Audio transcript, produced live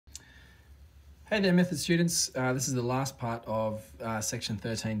Hey there, method students. This is the last part of section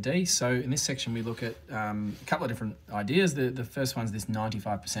 13D. So in this section, we look at a couple of different ideas. The first one's this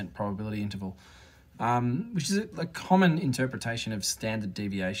 95% probability interval, which is a common interpretation of standard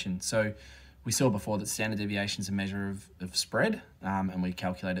deviation. So we saw before that standard deviation is a measure of spread, and we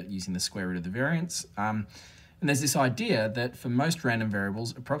calculate it using the square root of the variance. And there's this idea that for most random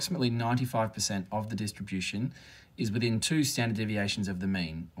variables, approximately 95% of the distribution is within 2 standard deviations of the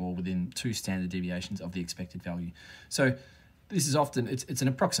mean, or within 2 standard deviations of the expected value. So this is often, it's an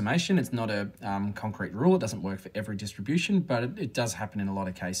approximation, it's not a concrete rule, it doesn't work for every distribution, but it does happen in a lot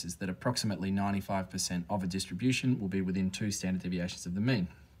of cases that approximately 95% of a distribution will be within 2 standard deviations of the mean.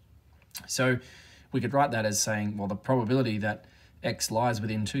 So we could write that as saying, well, the probability that x lies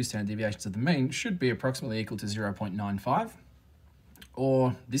within 2 standard deviations of the mean should be approximately equal to 0.95,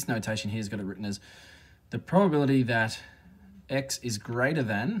 or this notation here has got it written as the probability that x is greater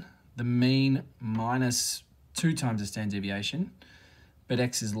than the mean minus 2 times the standard deviation, but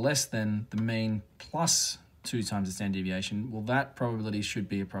x is less than the mean plus 2 times the standard deviation, well, that probability should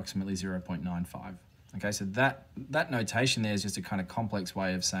be approximately 0.95. Okay, so that notation there is just a kind of complex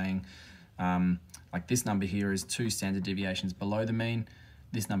way of saying, like this number here is 2 standard deviations below the mean.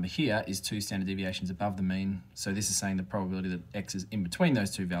 This number here is 2 standard deviations above the mean. So this is saying the probability that x is in between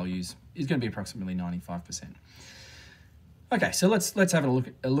those two values is going to be approximately 95%. Okay, so let's have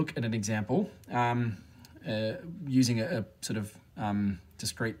a look at an example using a sort of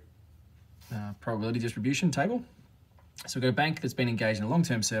discrete probability distribution table. So we've got a bank that's been engaged in a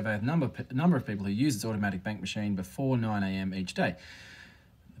long-term survey of a number of people who use its automatic bank machine before 9 a.m. each day.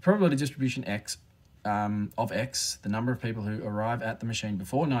 The probability distribution x of x, the number of people who arrive at the machine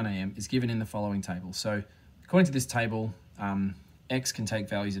before 9 a.m. is given in the following table. So according to this table, x can take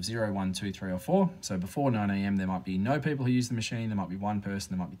values of 0, 1, 2, 3, or 4. So before 9 a.m. there might be no people who use the machine, there might be 1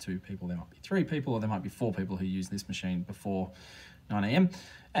 person, there might be 2 people, there might be 3 people, or there might be 4 people who use this machine before 9 a.m.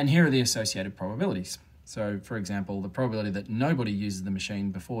 And here are the associated probabilities. So for example, the probability that nobody uses the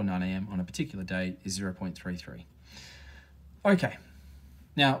machine before 9 a.m. on a particular day is 0.33. Okay,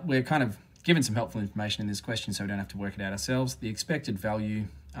 now we're kind of given some helpful information in this question so we don't have to work it out ourselves. The expected value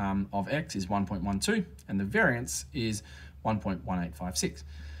of x is 1.12 and the variance is 1.1856.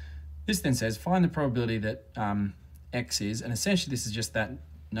 This then says find the probability that x is, and essentially this is just that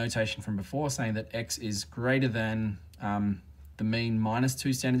notation from before saying that x is greater than the mean minus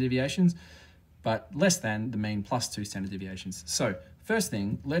 2 standard deviations, but less than the mean plus 2 standard deviations. So first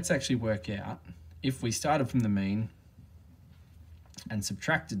thing, let's actually work out if we started from the mean and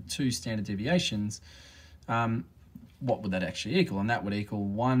subtracted 2 standard deviations, what would that actually equal? And that would equal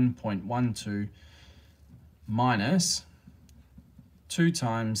 1.12 minus 2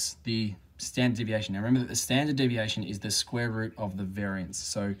 times the standard deviation. Now remember that the standard deviation is the square root of the variance.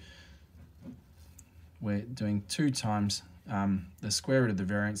 So we're doing 2 times the square root of the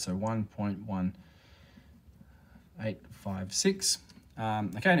variance, so 1.1856.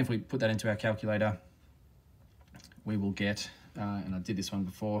 Okay, and if we put that into our calculator, we will get, and I did this one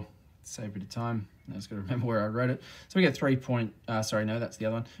before, save a bit of time. I just got to remember where I wrote it. So we get sorry, no, that's the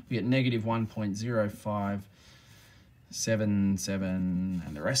other one. We get negative 1.0577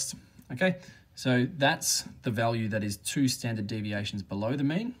 and the rest. Okay, so that's the value that is 2 standard deviations below the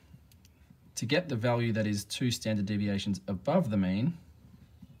mean. To get the value that is 2 standard deviations above the mean,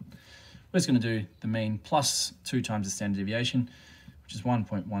 we're just going to do the mean plus 2 times the standard deviation, which is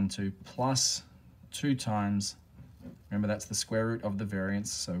 1.12 plus 2 times, remember that's the square root of the variance,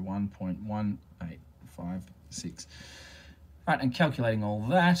 so 1.1856. Right, and calculating all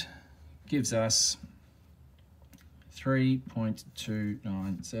that gives us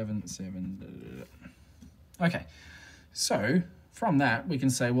 3.2977. Okay, so from that we can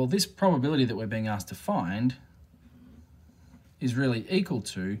say, well, this probability that we're being asked to find is really equal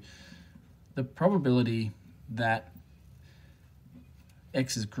to the probability that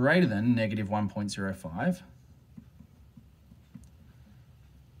x is greater than negative 1.05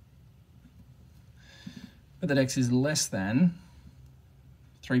 but that x is less than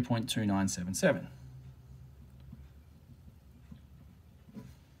 3.2977.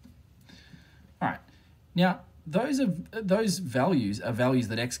 All right, now those values are values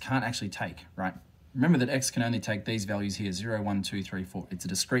that x can't actually take, right? Remember that x can only take these values here, 0, 1, 2, 3, 4. It's a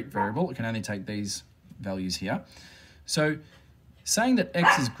discrete variable. It can only take these values here. So saying that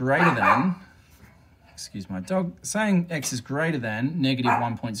x is greater than, excuse my dog, saying x is greater than negative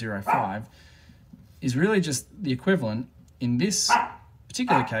 1.05 is really just the equivalent in this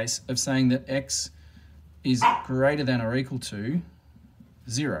particular case of saying that x is greater than or equal to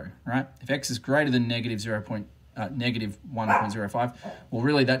 0, right? If x is greater than negative negative 1.05. Well,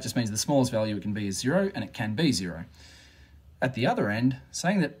 really that just means the smallest value it can be is 0, and it can be 0. At the other end,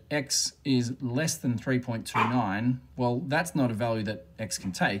 saying that x is less than 3.29, well, that's not a value that x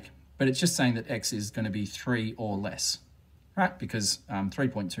can take, but it's just saying that x is going to be 3 or less, right? Because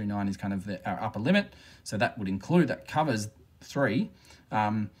 3.29 is kind of our upper limit, so that would include, that covers 3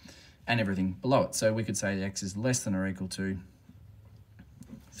 and everything below it. So we could say x is less than or equal to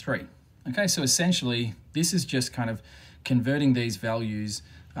 3. Okay, so essentially, this is just kind of converting these values,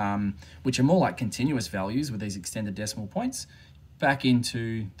 which are more like continuous values with these extended decimal points, back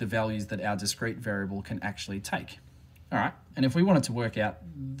into the values that our discrete variable can actually take. All right, and if we wanted to work out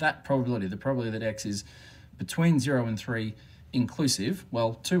that probability, the probability that x is between 0 and 3 inclusive,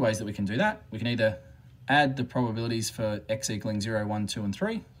 well, two ways that we can do that. We can either add the probabilities for x equaling 0, 1, 2, and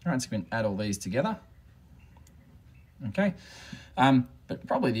 3. All right, so we can add all these together. Okay, but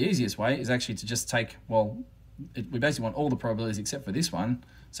probably the easiest way is actually to just take, well, we basically want all the probabilities except for this one,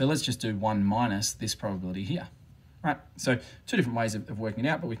 so let's just do 1 minus this probability here. Right, so two different ways of working it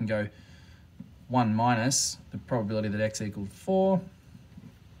out, but we can go 1 minus the probability that x equaled 4,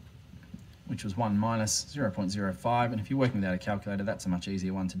 which was 1 minus 0.05, and if you're working without a calculator, that's a much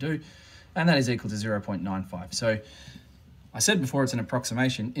easier one to do, and that is equal to 0.95. So I said before it's an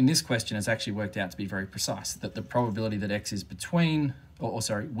approximation. In this question, it's actually worked out to be very precise, that the probability that x is between, or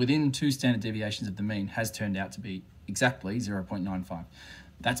sorry, within 2 standard deviations of the mean has turned out to be exactly 0.95.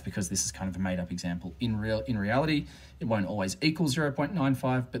 That's because this is kind of a made-up example. In reality, it won't always equal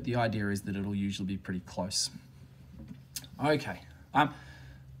 0.95, but the idea is that it'll usually be pretty close. Okay.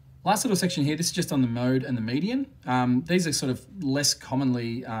 Last little section here, this is just on the mode and the median. These are sort of less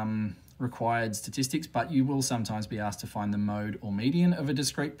commonly required statistics, but you will sometimes be asked to find the mode or median of a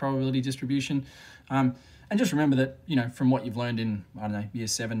discrete probability distribution. And just remember that, you know, from what you've learned in, I don't know, year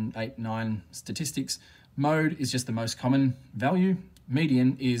 7, 8, 9 statistics, mode is just the most common value.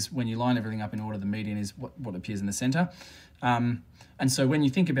 Median is when you line everything up in order, the median is what appears in the center. And so when you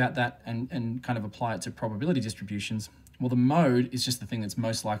think about that and kind of apply it to probability distributions, well, the mode is just the thing that's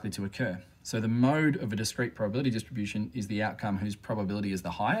most likely to occur. So the mode of a discrete probability distribution is the outcome whose probability is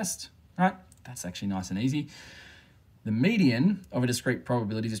the highest, right? That's actually nice and easy. The median of a discrete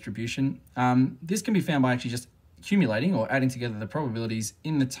probability distribution, this can be found by actually just accumulating or adding together the probabilities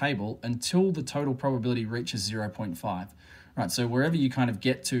in the table until the total probability reaches 0.5. Right, so wherever you kind of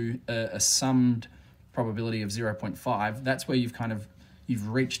get to a summed probability of 0.5, that's where you've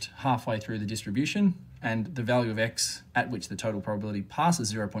reached halfway through the distribution, and the value of x at which the total probability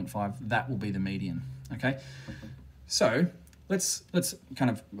passes 0.5, that will be the median. Okay, so let's kind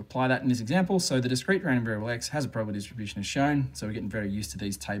of apply that in this example. So the discrete random variable x has a probability distribution as shown. So we're getting very used to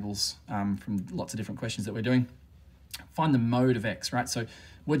these tables from lots of different questions that we're doing. Find the mode of x, right? So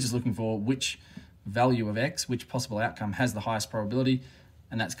we're just looking for which value of x, which possible outcome has the highest probability,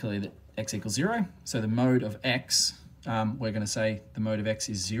 and that's clearly that x equals 0. So the mode of x, we're going to say the mode of x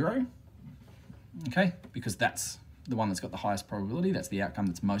is 0, okay, because that's the one that's got the highest probability. That's the outcome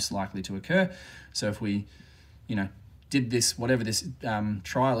that's most likely to occur. So if we, you know, did this, whatever this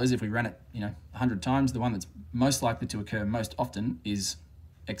trial is, if we ran it, you know, 100 times, the one that's most likely to occur most often is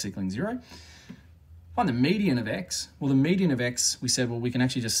x equaling 0. Find the median of x. Well, the median of x, we said, well, we can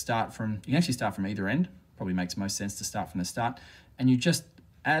actually just start from, you can actually start from either end. Probably makes most sense to start from the start. And you just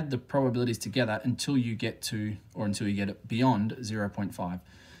add the probabilities together until you get to, or until you get it beyond 0.5.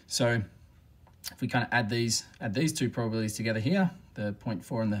 So if we kind of add these two probabilities together here, the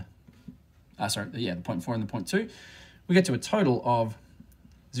 0.4 and the, the 0.4 and the 0.2, we get to a total of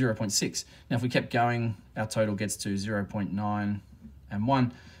 0.6. Now, if we kept going, our total gets to 0.9 and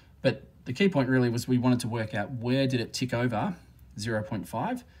 1. But the key point really was we wanted to work out where did it tick over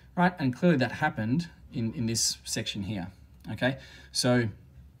 0.5, right? And clearly that happened in this section here, okay? So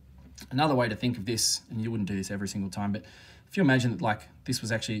another way to think of this, and you wouldn't do this every single time, but if you imagine that like this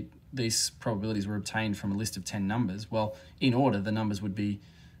was actually, these probabilities were obtained from a list of 10 numbers, well, in order, the numbers would be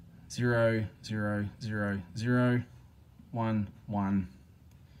 0, 0, 0, 0, 1, 1,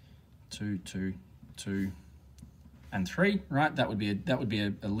 2, 2, 2, and 3, right? That would be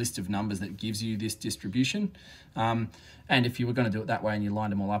a list of numbers that gives you this distribution. And if you were going to do it that way and you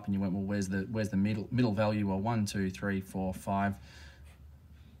lined them all up and you went, well, where's the middle value? Well, 1, 2, 3, 4, 5.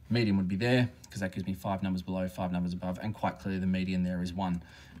 Median would be there because that gives me 5 numbers below, 5 numbers above, and quite clearly the median there is 1.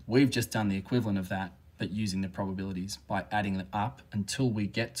 We've just done the equivalent of that, but using the probabilities by adding them up until we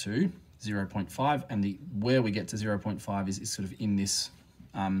get to 0.5, and where we get to 0.5 is sort of in this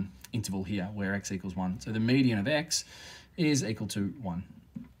interval here where x equals 1. So the median of x is equal to 1.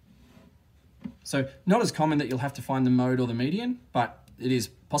 So not as common that you'll have to find the mode or the median, but it is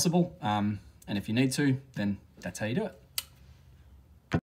possible. And if you need to, then that's how you do it.